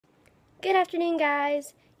Good afternoon,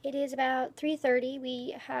 guys. It is about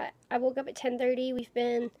 3:30. I woke up at 10:30. We've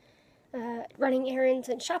been running errands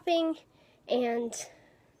and shopping, and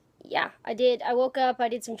yeah, I woke up, I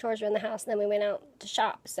did some chores around the house, and then we went out to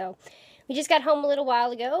shop. So we just got home a little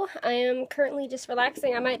while ago. I am currently just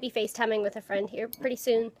relaxing. I might be FaceTiming with a friend here pretty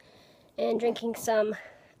soon and drinking some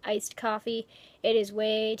iced coffee. It is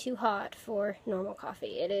way too hot for normal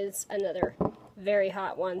coffee. It is another very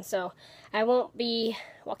hot one, so I won't be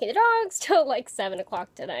walking the dogs till like 7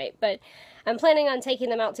 o'clock tonight, but I'm planning on taking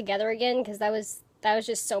them out together again because that was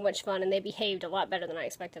just so much fun, and they behaved a lot better than I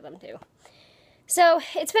expected them to. So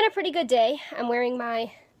it's been a pretty good day. I'm wearing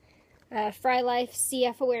my Fry Life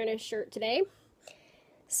CF Awareness shirt today,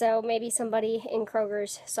 so maybe somebody in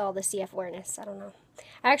Kroger's saw the CF Awareness. I don't know.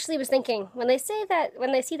 I actually was thinking, when they see that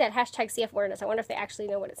hashtag CF Awareness, I wonder if they actually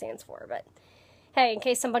know what it stands for, but hey, in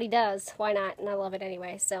case somebody does, why not? And I love it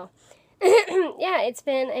anyway, so yeah, it's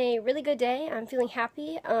been a really good day. I'm feeling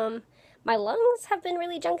happy. My lungs have been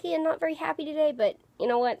really junky and not very happy today, but you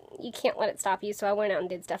know what? You can't let it stop you, so I went out and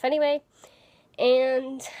did stuff anyway.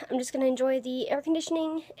 And I'm just going to enjoy the air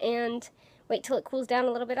conditioning and wait till it cools down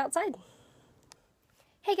a little bit outside.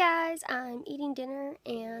 Hey guys, I'm eating dinner,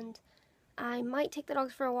 and I might take the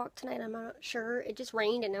dogs for a walk tonight. I'm not sure. It just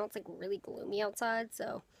rained, and now it's like really gloomy outside,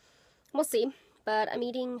 so we'll see. But I'm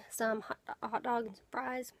eating some hot dogs and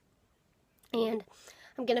fries, and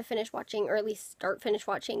I'm gonna finish watching, or at least finish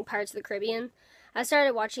watching Pirates of the Caribbean. I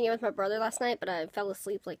started watching it with my brother last night, but I fell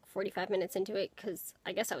asleep like 45 minutes into it because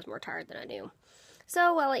I guess I was more tired than I knew.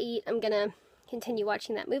 So while I eat, I'm gonna continue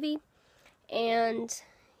watching that movie, and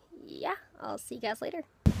yeah, I'll see you guys later.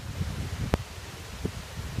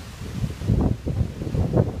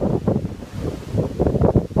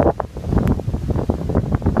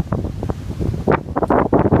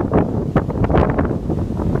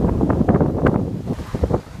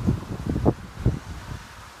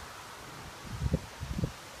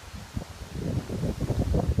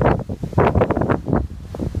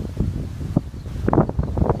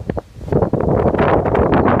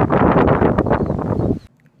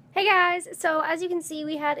 Hey guys, so as you can see,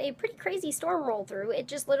 we had a pretty crazy storm roll through. It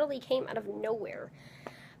just literally came out of nowhere.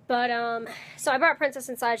 But, so I brought Princess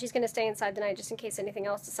inside. She's going to stay inside tonight just in case anything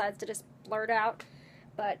else decides to just blurt out.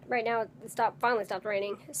 But right now, it finally stopped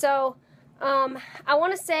raining. So, I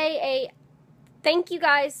want to say a thank you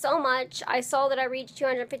guys so much. I saw that I reached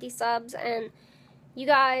 250 subs, and you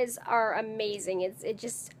guys are amazing.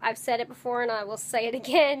 I've said it before, and I will say it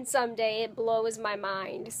again someday. It blows my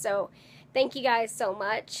mind. So, thank you guys so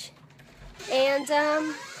much. And,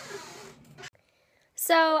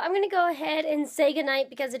 so I'm going to go ahead and say goodnight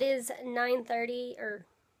because it is 9:30, or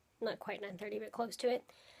not quite 9:30, but close to it.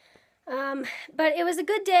 But it was a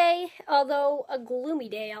good day, although a gloomy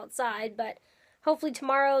day outside, but hopefully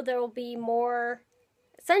tomorrow there will be more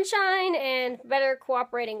sunshine and better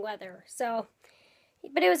cooperating weather. So,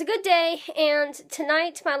 but it was a good day, and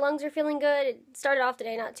tonight my lungs are feeling good. It started off the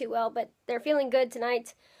day not too well, but they're feeling good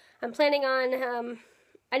tonight. I'm planning on,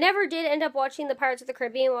 I never did end up watching the Pirates of the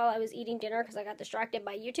Caribbean while I was eating dinner because I got distracted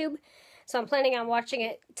by YouTube. So I'm planning on watching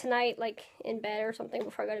it tonight, like in bed or something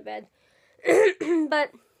before I go to bed.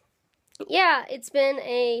 But yeah, it's been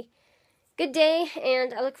a good day,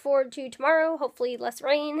 and I look forward to tomorrow. Hopefully less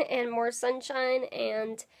rain and more sunshine,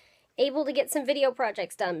 and able to get some video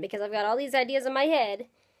projects done because I've got all these ideas in my head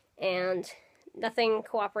and nothing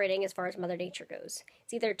cooperating as far as Mother Nature goes.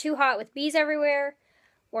 It's either too hot with bees everywhere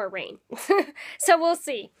or rain. So we'll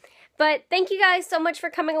see. But thank you guys so much for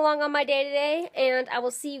coming along on my day today, and I will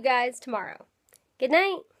see you guys tomorrow. Good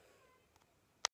night.